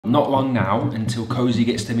Not long now until Koazy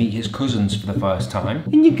gets to meet his cousins for the first time.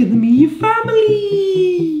 And you're gonna meet your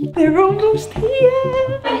family! They're almost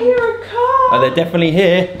here! I hear a car! Oh, they're definitely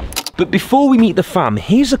here. But before we meet the fam,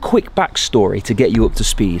 here's a quick backstory to get you up to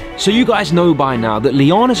speed. So you guys know by now that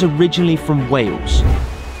Liana's originally from Wales.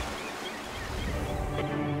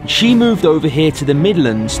 She moved over here to the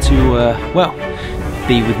Midlands to, well,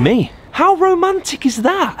 be with me. How romantic is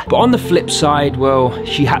that? But on the flip side, well,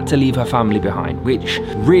 she had to leave her family behind, which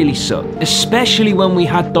really sucked. Especially when we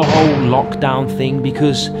had the whole lockdown thing,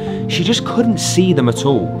 because she just couldn't see them at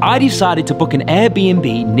all. I decided to book an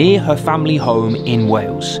Airbnb near her family home in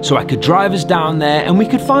Wales, so I could drive us down there and we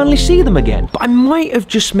could finally see them again. But I might have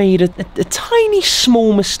just made a tiny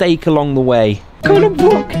small mistake along the way. Gonna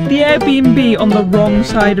book the Airbnb on the wrong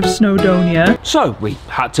side of Snowdonia. So we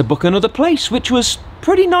had to book another place, which was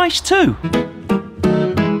pretty nice too.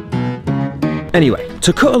 Anyway,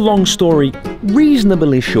 to cut a long story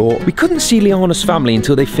reasonably short, we couldn't see Liana's family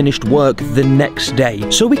until they finished work the next day.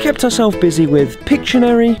 So we kept ourselves busy with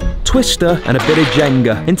Pictionary, Twister and a bit of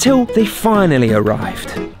Jenga until they finally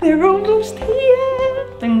arrived. They're almost here!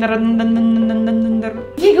 I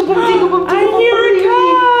hear a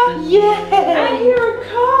car! Yeah! I hear a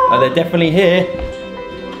car! Oh, they're definitely here.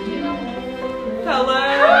 Hello!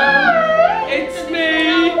 Hi. It's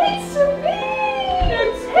me! It's me!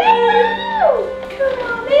 It's me! Come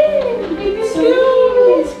on in! It's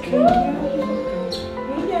cool!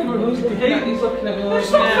 He's looking at me like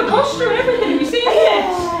that. The costume and everything, have you seen it?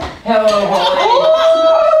 Hello, Holly.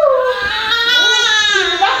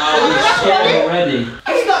 Oh, we're scared already.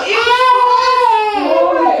 It's not you!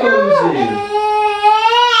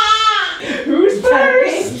 Who's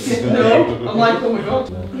first? No, I'm like, oh my god.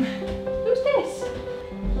 Who's this?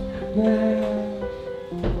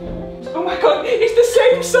 Oh my god, he's the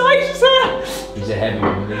same size as her! He's a heavy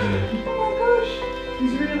one, isn't he? Oh my gosh,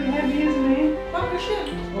 he's really heavy, isn't he? Oh shit.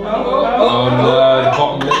 Oh no, the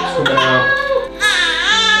bottom lip's coming out.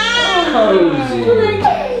 Koazy.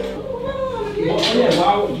 Yeah,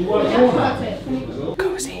 why would you want more nap?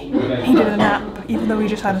 Koazy. He did a nap, even though he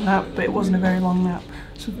just had a nap, but it wasn't a very long nap.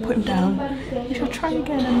 So we put him down. We shall try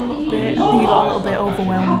again in a little bit. I think he got a little bit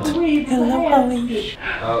overwhelmed. Hello, Holly.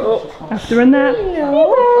 Oh. After a nap.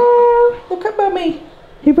 Hello. Look at Mummy.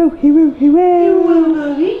 Hello, hello, hello. Hello,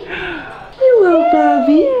 Bobby. Hello,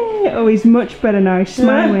 Bobby. Oh, he's much better now. He's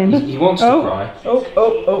smiling. He wants to cry.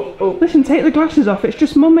 Oh. Listen, take the glasses off. It's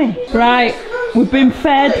just Mummy. Right. We've been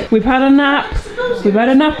fed. We've had a nap. We've had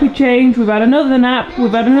a nappy change. We've had another nap.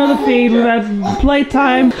 We've had another feed. We've had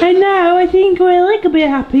playtime. And now I think we're a little bit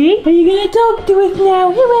happy. Are you going to talk to us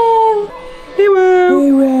now? Hello.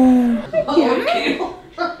 Hello.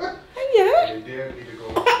 Hello. Yeah.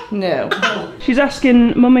 No. She's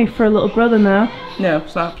asking Mummy for a little brother now. No,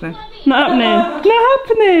 it's not happening. Not happening? Not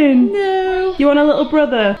happening? No. You want a little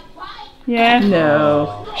brother? Yeah?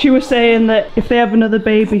 No. She was saying that if they have another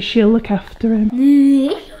baby, she'll look after him.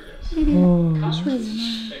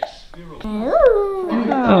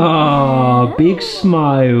 Oh, big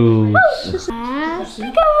smiles. I'll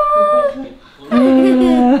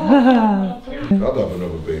have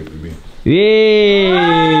another baby. Yay!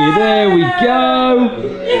 There we go!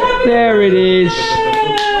 There it is!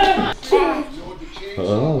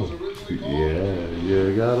 Oh, yeah,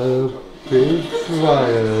 you got a big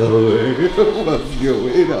smile. What's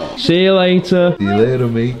going on? See you later! See you later,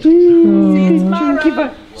 mate. See you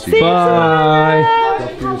tomorrow. Bye!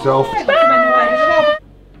 Look after yourself.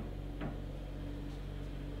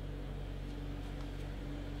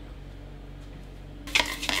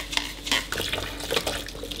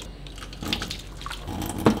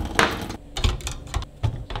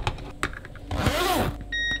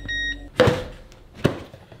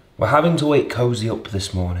 We're having to wake Koazy up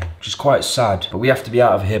this morning, which is quite sad, but we have to be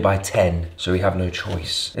out of here by 10, so we have no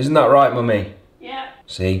choice. Isn't that right, Mummy? Yeah.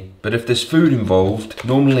 See? But if there's food involved,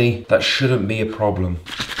 normally that shouldn't be a problem.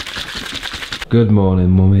 Good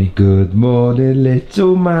morning, Mummy. Good morning,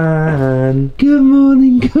 little man. Good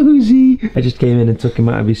morning, Koazy. I just came in and took him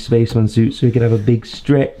out of his spaceman suit so he could have a big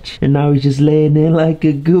stretch, and now he's just laying there like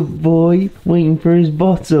a good boy, waiting for his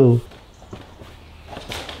bottle.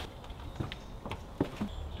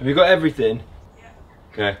 Have you got everything? Yeah.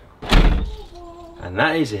 Okay. And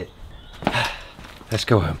that is it. Let's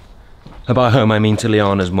go home. And by home I mean to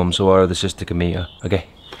Liana's mum, so our other sister can meet her, okay?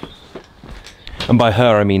 And by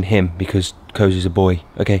her I mean him, because Koazy's a boy,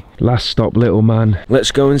 okay? Last stop, little man. Let's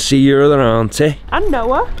go and see your other auntie. And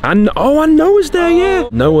Noah. And Noah's there, yeah.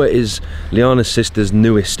 Noah is Liana's sister's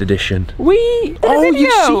newest addition. We did a video.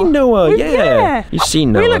 You've seen Noah, yeah. You've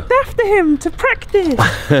seen Noah. We looked after him to practice.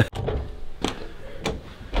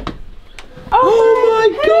 Oh my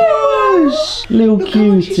gosh! Little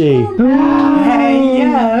cutie.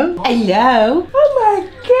 Hello. Hello. Oh my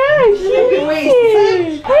gosh!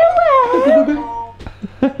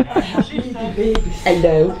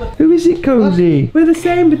 Hello. Who is it, Koazy? We're the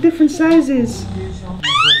same but different sizes.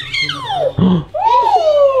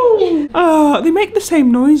 Oh, they make the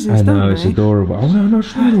same noises, I know, don't it's they? adorable. Oh no, I'm not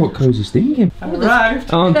sure what Koazy's thinking.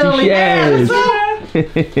 Arrived. Auntie Shares.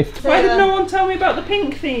 Why did no one tell me about the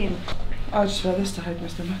pink theme? I just wear this to hide my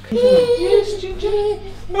stomach. Yes, Ginger.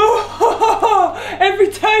 Oh, every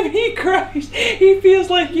time he cries, he feels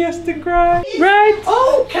like he has to cry. Right.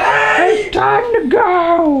 Okay. It's time to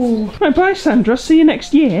go. Right, bye, Sandra. See you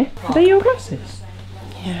next year. Are they your glasses?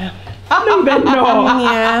 Yeah. No, they're not.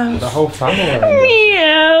 Yeah. The whole family.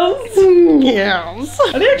 Yes. Yes.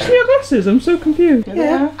 Are they actually your glasses? I'm so confused.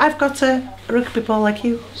 Yeah. I've got a rugby ball like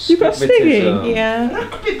you. You've got Stiggy. Yeah.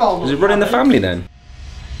 Rugby ball. Is it running the family then?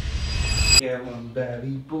 Come on,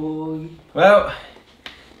 baby boy. Well,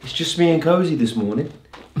 it's just me and Koazy this morning.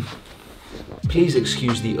 Please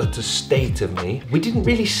excuse the utter state of me. We didn't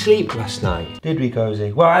really sleep last night, did we,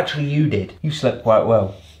 Koazy? Well, actually you did. You slept quite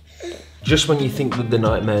well. Just when you think that the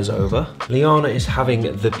nightmare's over, Liana is having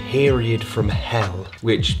the period from hell,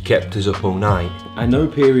 which kept us up all night. I know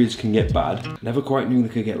periods can get bad. Never quite knew they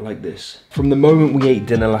could get like this. From the moment we ate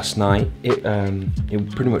dinner last night, it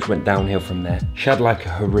pretty much went downhill from there. She had like a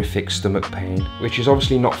horrific stomach pain, which is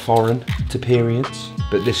obviously not foreign to periods,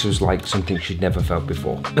 but this was like something she'd never felt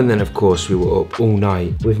before. And then of course we were up all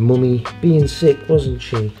night with Mummy being sick, wasn't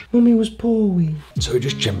she? Mummy was poorly. So it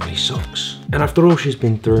just generally sucks. And after all she's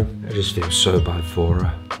been through, I just feel so bad for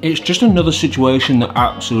her. It's just another situation that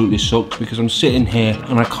absolutely sucks because I'm sitting here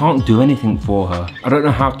and I can't do anything for her. I don't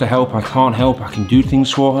know how to help, I can't help, I can do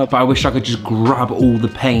things for her, but I wish I could just grab all the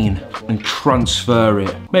pain and transfer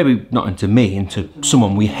it. Maybe not into me, into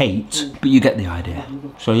someone we hate, but you get the idea.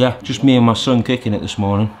 So yeah, just me and my son kicking it this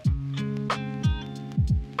morning.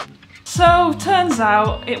 So, turns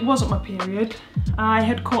out it wasn't my period. I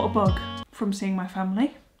had caught a bug from seeing my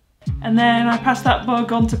family. And then I passed that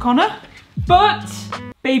bug on to Connor. But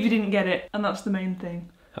baby didn't get it, and that's the main thing.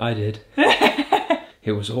 I did.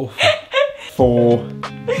 It was awful. 4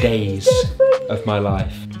 days of my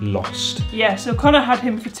life lost. Yeah, so Connor had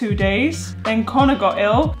him for 2 days, then Connor got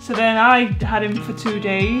ill, so then I had him for 2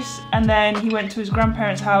 days, and then he went to his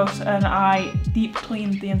grandparents' house and I deep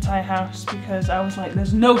cleaned the entire house because I was like,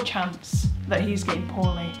 there's no chance that he's getting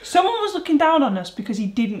poorly. Someone was looking down on us because he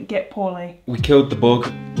didn't get poorly. We killed the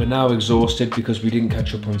bug. We're now exhausted because we didn't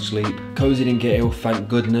catch up on sleep. Koazy didn't get ill, thank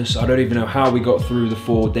goodness. I don't even know how we got through the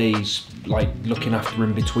 4 days, like looking after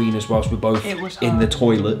him between us whilst we're both in the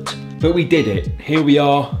toilet. But we did it. Here we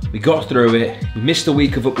are. We got through it. We missed a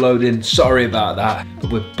week of uploading. Sorry about that.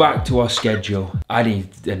 But we're back to our schedule. I need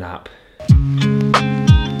a nap.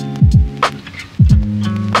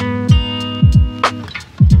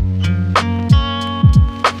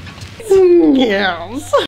 Yes.